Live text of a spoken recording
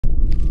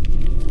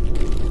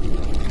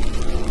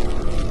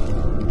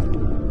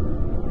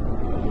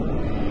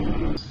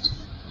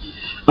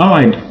All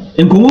right.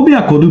 In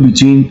Komobia Kodu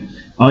between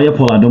Oya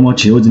Paula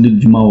Domoche, who's in the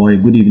Juma or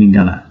Good Evening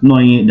Ghana,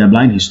 knowing the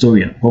blind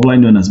historian,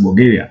 popularly known as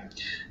Bulgaria.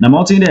 Now, I'm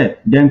out there,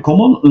 then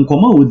common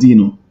with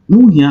Dino,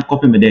 no here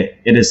copy me there.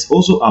 It is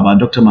also about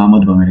Dr.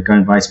 Mahmoud, the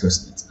American Vice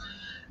President.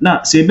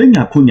 Now, say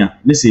Benya Kunya,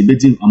 let's say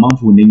betting a month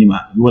for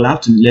Nenima, you will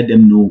have to let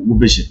them know who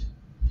vision.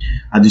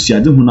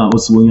 Adusha Huna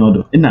also when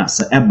you're in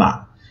answer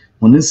Eba,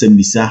 on this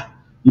Bisa,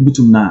 able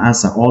to now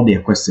answer all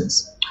their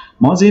questions.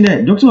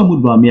 Dr.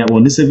 Mahmoud Bawumia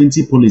on the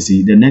 70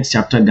 policy, the next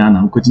chapter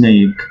Ghana,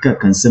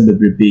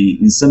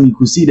 in some you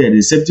could see that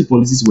the 70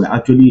 policies were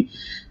actually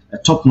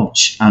top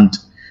notch, and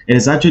it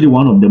is actually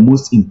one of the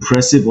most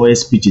impressive OS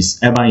speeches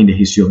ever in the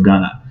history of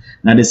Ghana.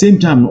 Now, at the same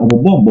time,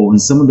 Obobombo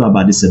and some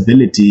about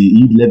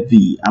disability,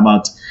 levy,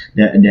 about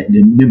the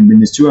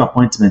ministerial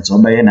appointments,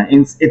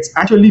 it's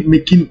actually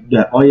making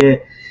the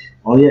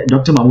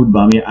Dr. Mahmoud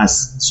Bawumia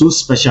as so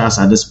special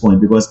at this point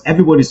because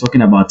everybody's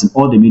talking about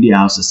all the media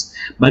houses.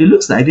 But it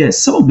looks like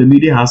some of the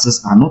media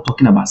houses are not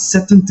talking about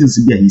certain things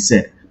that he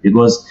said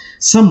because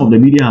some of the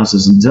media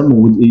houses in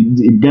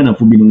Ghana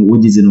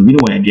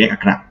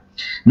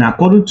now,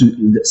 according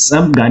to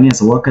some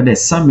Ghanaians worker there,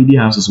 some media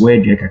houses where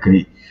they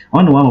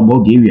on one of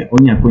Bulgaria,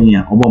 Onya,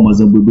 Obama,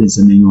 and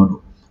some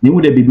you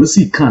would be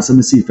see can't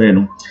see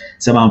fair.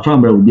 Some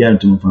from will be able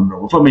to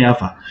from from me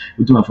alpha,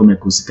 with my from a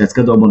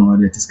Cuscascado or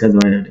the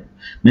Tiscado.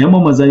 My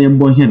mom was I am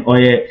born here, or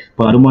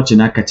for much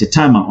and I catch a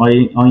time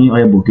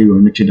on Bulgaria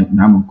and make sure that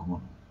Namon.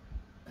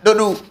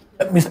 No,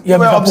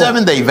 you're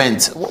observing the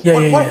event. What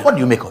do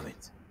you make of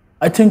it?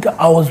 I think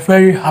I was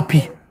very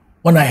happy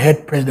when I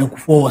heard President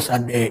Kufuor was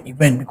at the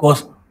event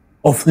because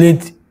of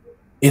late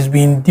it's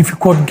been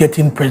difficult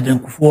getting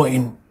President Kufuor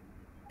in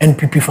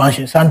NPP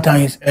functions.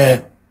 Sometimes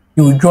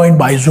he will join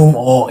by Zoom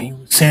or he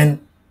will send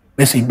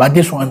message, but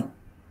this one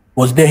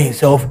was there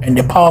himself and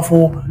the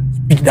powerful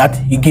speech that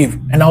he gave.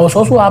 And I was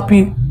also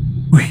happy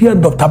to hear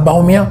Dr.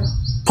 Bawumia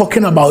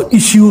talking about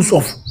issues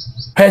of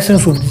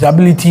persons with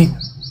disability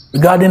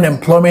regarding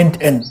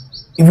employment and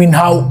even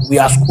how we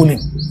are schooling,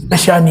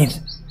 special needs.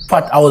 In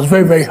fact, I was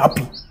very, very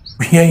happy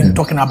to hear him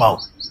talking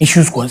about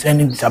issues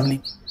concerning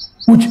disability,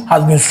 which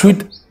has been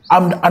swept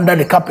under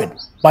the carpet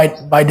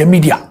by the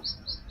media.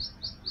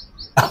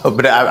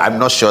 But I'm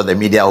not sure the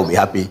media will be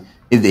happy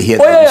if they hear.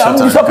 Oh yeah, I'm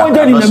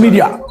disappointed in the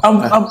media.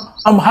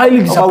 I'm highly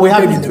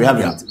disappointed in the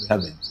media. We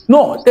haven't.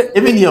 No,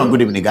 even here on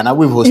Good Evening Ghana,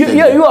 we've hosted.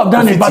 Yeah, you have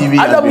done it. But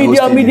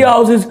other media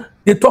houses,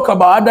 they talk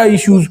about other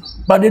issues,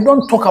 but they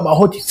don't talk about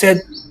what he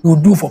said he will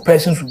do for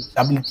persons with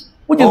disability,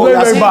 which is very,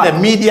 very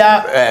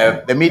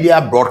bad. The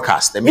media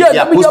broadcast, the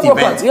media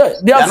post-event. Yeah,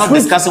 they are not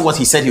discussing what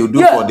he said he will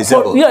do for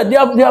disabled.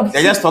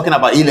 They're just talking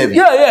about e-levy.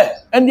 Yeah,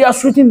 and they are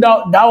sweeping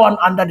that one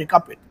under the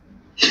carpet.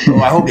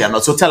 Oh, I hope they are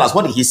not. So tell us,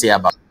 what did he say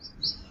about?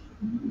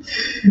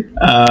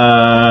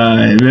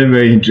 Very,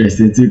 very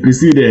interesting. So you could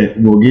see the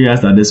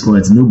Bulgarians at this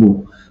point,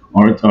 Nubo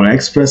or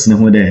Express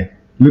there,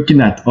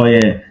 looking at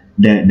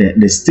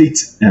the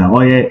state,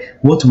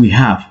 what we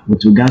have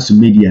with regards to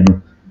media,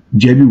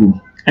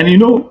 JB. And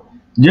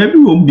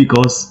JB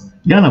because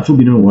Ghana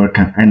forbidden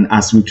worker and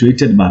as we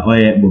treated by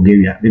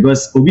Bulgaria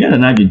because Obiana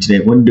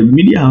Nagin when the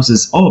media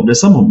houses,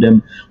 some of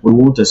them will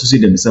want to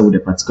associate themselves with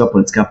a particular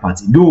political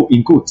party, though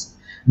in quotes.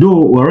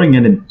 Though we're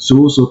running it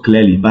so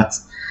clearly, but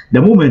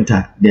the moment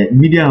the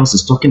media house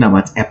is talking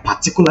about a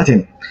particular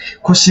thing,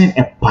 questioning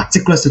a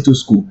particular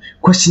status quo,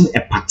 questioning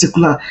a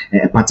particular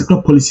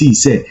policy, he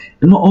said,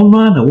 no,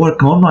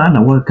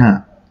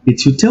 it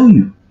should tell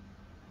you.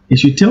 It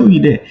should tell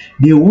you that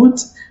they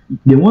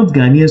want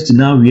Ghanaians to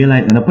now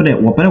realize and upon that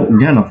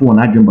Ghana for an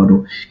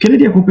argument.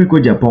 Kennedy Akupeko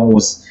Japan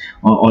was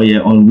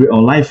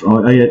on live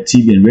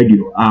TV and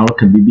radio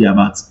can be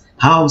about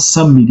how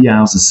some media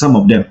houses, some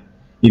of them,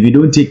 if you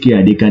don't take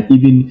care, they can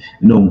even,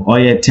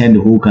 turn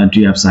the whole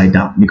country upside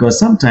down. Because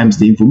sometimes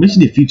the information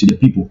they feed to the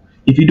people,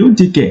 if you don't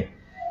take care,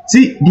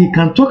 see, they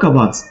can talk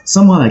about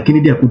someone like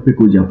Kennedy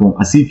Akupeko Japan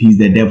as if he's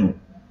the devil.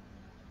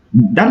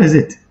 That is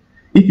it.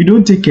 If you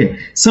don't take care,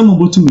 someone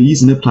go to me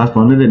using the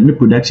platform, the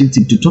production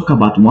team to talk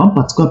about one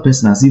particular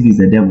person as if he's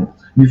the devil.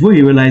 Before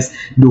you realize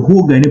the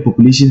whole Ghanaian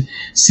population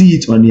see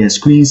it on their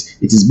screens,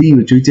 it is being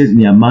retweeted in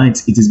their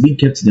minds, it is being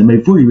kept in their mind.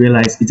 Before you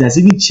realize, it has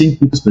even changed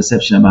people's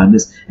perception about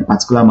this, a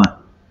particular man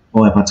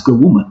or a particular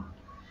woman.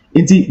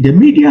 The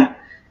media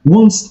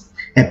wants,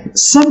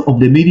 some of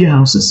the media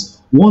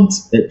houses want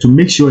to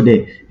make sure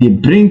that they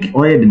bring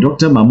the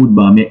Dr. Mahmoud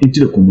Bawumia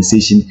into the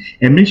conversation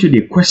and make sure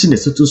they question the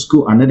status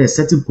quo and other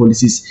certain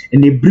policies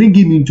and they bring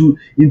him into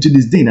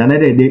this thing and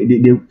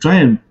they try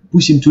and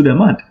push him to the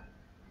mud.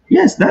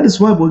 Yes, that is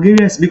why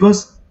Bulgaria is,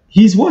 because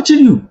he's watching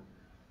you.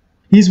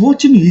 He's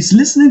watching you, he's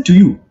listening to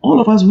you. All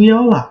of us, we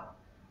are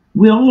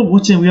all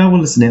watching, we are all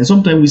listening. And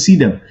sometimes we see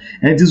them.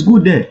 And it is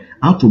good there.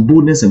 Out of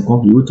boldness and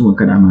confidence.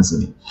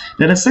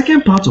 Now the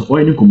second part of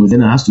oil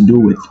conversation has to do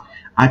with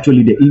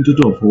actually the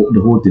intro of the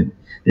whole thing.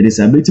 The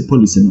disability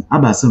policy.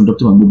 Abasan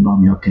Dr. Mahmoud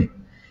Bawumia. Okay.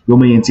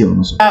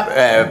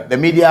 The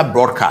media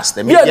broadcast,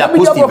 the media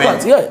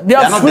post-event, they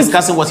are not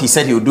discussing what he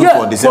said he would do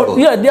for disabled.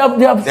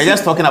 They're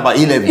just talking about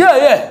e-levy.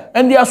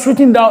 And they are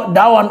sweeping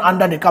that one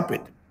under the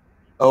carpet.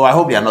 Oh, I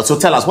hope you are not. So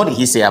tell us, what did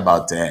he say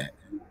about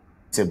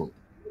table?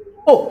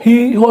 Oh,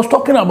 he was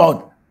talking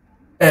about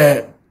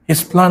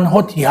his plan,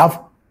 what he have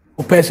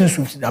for persons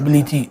with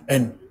disability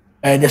and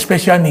the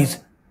special needs.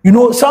 You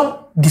know,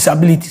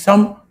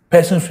 some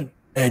persons with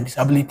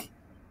disability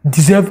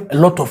deserve a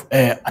lot of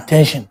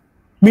attention.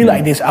 Me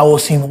like this, I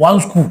was in one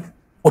school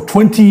for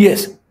 20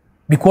 years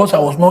because I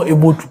was not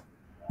able to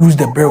use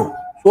the braille.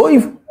 So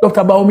if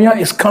Dr. Bawumia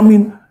is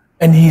coming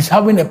and he's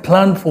having a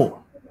plan for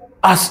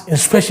us,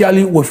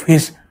 especially with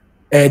his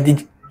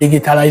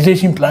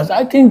digitalization plans,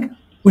 I think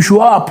we should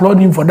all applaud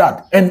him for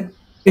that. And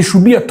it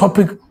should be a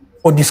topic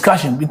for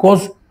discussion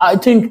because I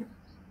think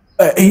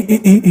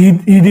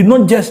he did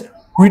not just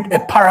read a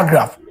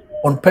paragraph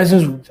on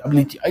persons with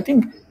disability. I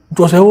think it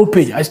was a whole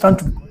page. I stand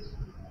to be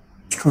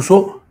true.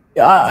 So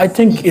yeah, I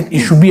think it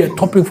should be a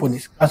topic for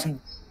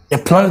discussing the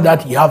plans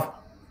that he have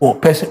for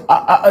persons.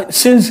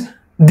 Since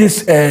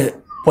this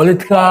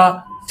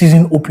political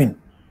season opened,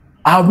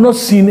 I have not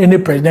seen any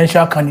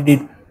presidential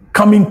candidate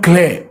coming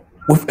clear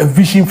with a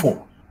vision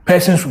for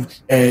persons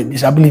with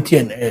disability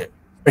and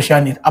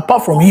special needs.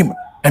 Apart from him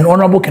and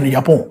Honorable Kennedy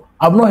Japan,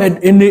 I have not heard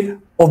any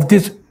of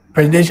this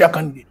presidential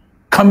candidate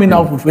coming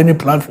out with any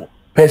plan for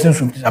persons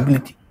with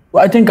disability. So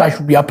I think I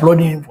should be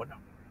applauding him for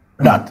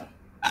that.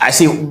 I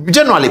see.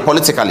 Generally,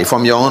 politically,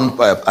 from your own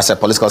as a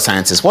political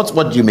scientist,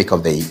 what do you make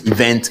of the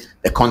event,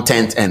 the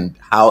content, and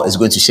how it's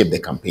going to shape the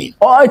campaign?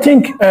 Oh, I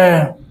think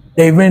the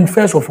event,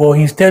 first of all,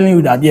 he's telling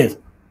you that yes,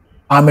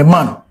 I'm a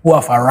man who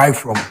have arrived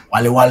from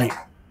Wale Wale.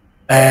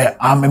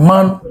 I'm a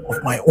man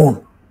of my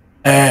own.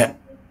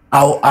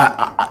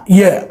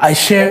 I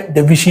share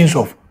the visions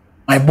of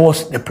my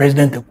boss, the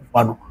President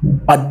Akufo-Addo.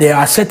 But there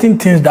are certain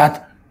things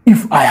that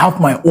if I have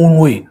my own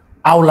way,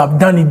 I will have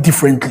done it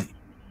differently.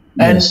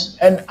 Yes.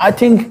 And I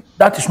think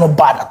that is not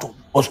bad at all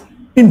because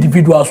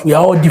individuals, we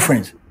are all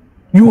different.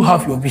 You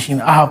have your vision,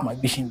 I have my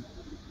vision.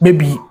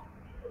 Maybe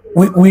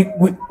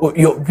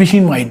your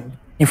vision might be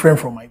different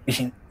from my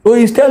vision. So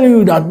he's telling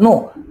you that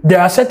no,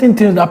 there are certain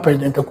things that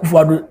President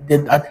Akufo-Addo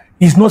did that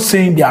he's not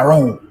saying they are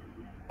wrong,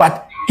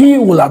 but he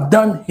will have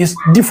done his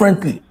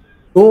differently.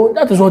 So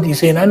that is what he's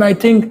saying. And I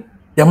think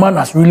the man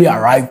has really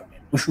arrived.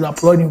 We should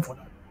applaud him for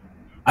that.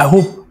 I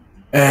hope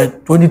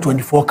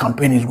 2024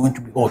 campaign is going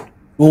to be hot.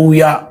 So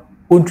we are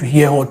going to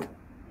hear what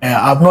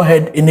I've not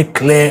heard any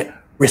clear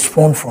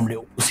response from the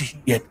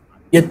opposition yet.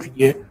 Yet to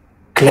hear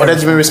clear. What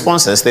has been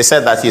responses? They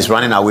said that he's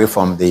running away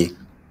from the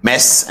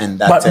mess and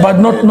that. But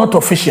not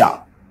official.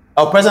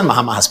 Oh, President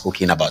Mahama has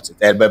spoken about it.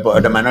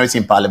 The minority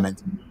in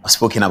Parliament has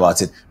spoken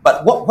about it.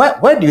 But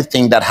where do you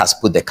think that has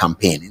put the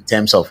campaign in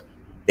terms of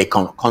the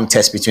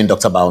contest between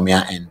Dr.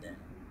 Bawumia and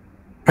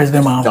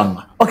President Mahama? John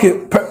Mahama?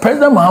 Okay,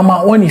 President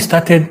Mahama, when he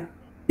started,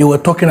 they were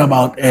talking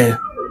about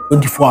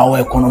 24-hour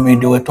economy.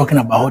 They were talking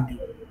about,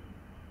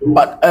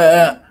 but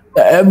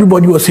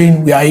everybody was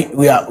saying we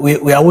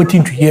are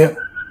waiting to hear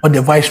what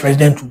the Vice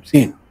President will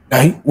say. We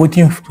are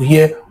waiting to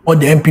hear what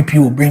the MPP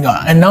will bring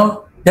out. And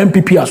now the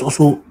MPP has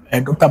also,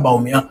 Dr.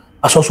 Bawumia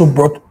has also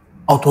brought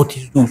out what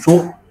he's doing.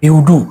 So he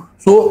will do.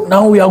 So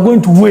now we are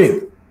going to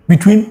weigh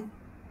between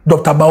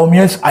Dr.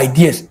 Bawumia's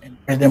ideas and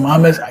President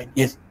Mahama's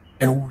ideas,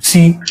 and we'll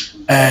see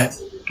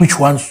which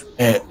ones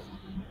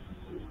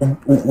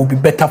will be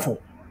better for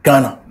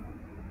Ghana.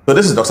 So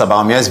this is Dr.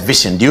 Bawumia's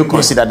vision. Do you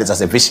consider this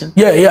as a vision?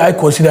 Yeah, I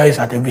consider it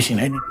as a vision.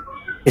 And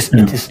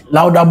it is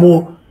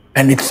laudable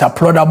and it's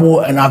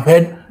applaudable. And I've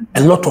heard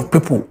a lot of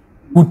people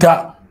who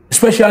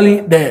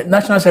especially the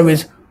National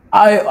Service.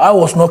 I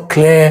was not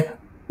clear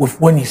with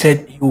when he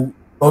said he will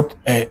not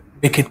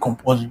make it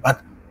compulsory,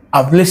 but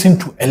I've listened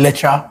to a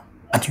lecture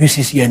at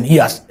UCC and he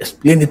has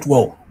explained it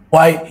well.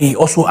 Why he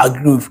also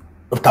agreed with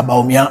Dr.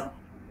 Bawumia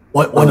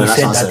when he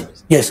said that.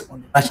 Service. Yes,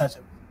 on the National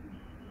Service.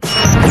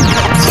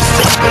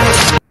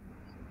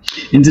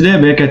 In today,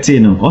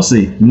 Bekatino, also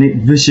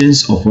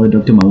visions of what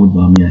Dr. Mahmoud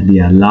Bawumia, they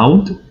are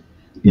loud,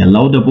 they are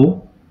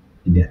laudable,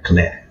 and they are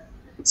clear.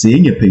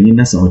 Saying your opinion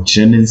as our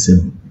training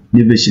some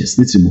visions,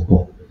 it's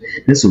more.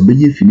 Let's obey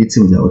if you need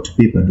things out to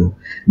paper though.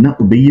 Not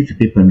obey if you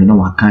paper and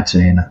now catch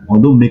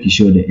although making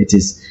sure that it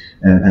is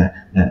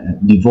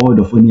devoid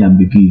of any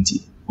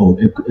ambiguity or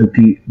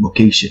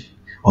equivocation.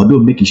 Although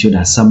making sure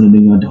that something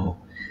in your door.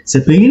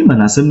 Separating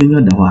man as something in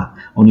your door,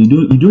 or you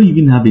don't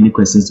even have any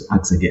questions to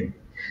ask again.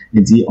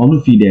 It's the only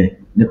feed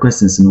the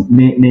questions no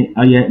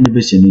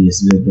vision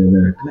is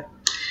very clear.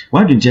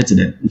 Why do you jet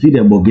them? If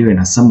you're Bulgarian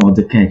as some of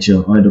the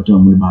catcher or Dr.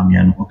 Mahmoud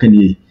Bawumia or can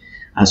you?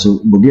 As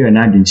Bulgarian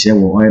I didn't share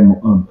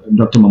or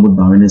Dr. Mahmoud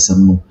Bawumia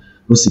some more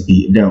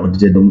OCP there or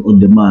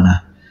the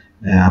manner.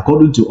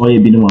 According to Oye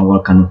Bino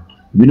Wakano,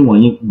 we don't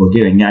want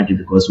Bulgarian Yaji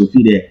because we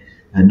feed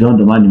there don't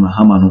the money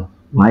Mahamano,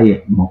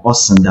 why more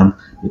awesome them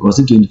because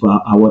in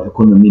 24-hour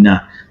economy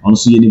now,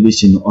 also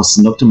innovation or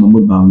Dr.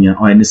 Mahmoud Bawumia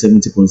or any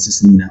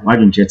 70.6 million. Why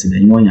don't you jet it?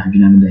 You want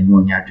Yajin and you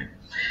want Yajin.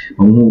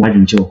 Why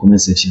don't you comment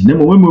section? Then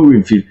when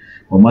we feel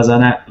or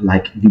Mazana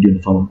like video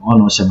from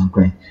on our shaman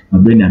crying, my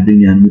brain and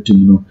bring and to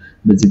know.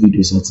 But the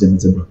videos are them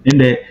in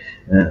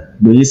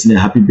the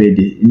happy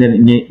birthday, and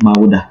then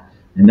Mauda,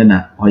 and then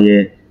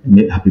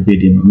happy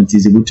birthday, Mama. It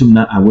is able to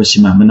now I wish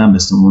my number.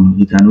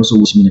 You can also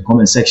wish me in the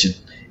comment section.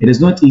 It is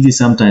not easy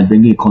sometimes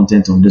bringing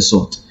content of this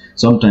sort.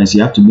 Sometimes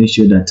you have to make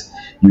sure that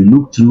you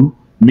look through,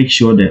 make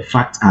sure the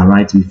facts are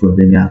right before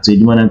bringing out. So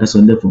you want to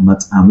on the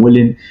format. I'm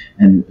willing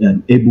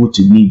and able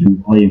to give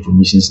you all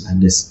information like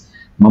this.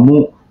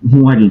 Mama,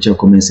 who had in your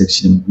comment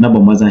section? Number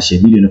was share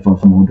video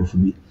from wonderful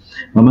me.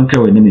 Mama,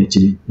 can we name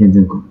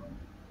it?